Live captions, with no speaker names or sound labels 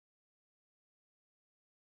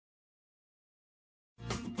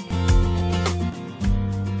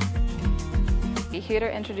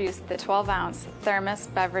computer introduced the 12-ounce Thermos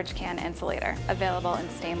Beverage Can Insulator, available in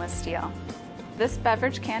stainless steel. This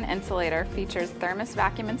beverage can insulator features thermos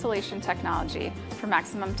vacuum insulation technology for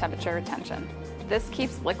maximum temperature retention. This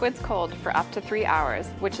keeps liquids cold for up to 3 hours,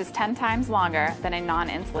 which is 10 times longer than a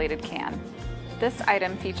non-insulated can. This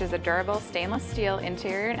item features a durable stainless steel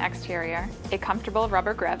interior and exterior, a comfortable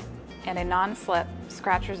rubber grip, and a non-slip,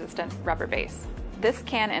 scratch-resistant rubber base. This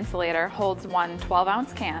can insulator holds one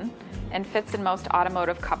 12-ounce can and fits in most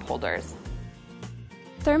automotive cup holders.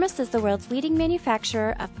 Thermos is the world's leading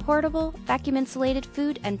manufacturer of portable, vacuum-insulated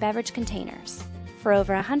food and beverage containers. For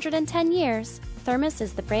over 110 years, Thermos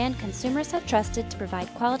is the brand consumers have trusted to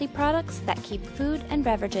provide quality products that keep food and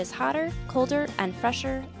beverages hotter, colder, and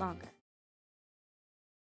fresher longer.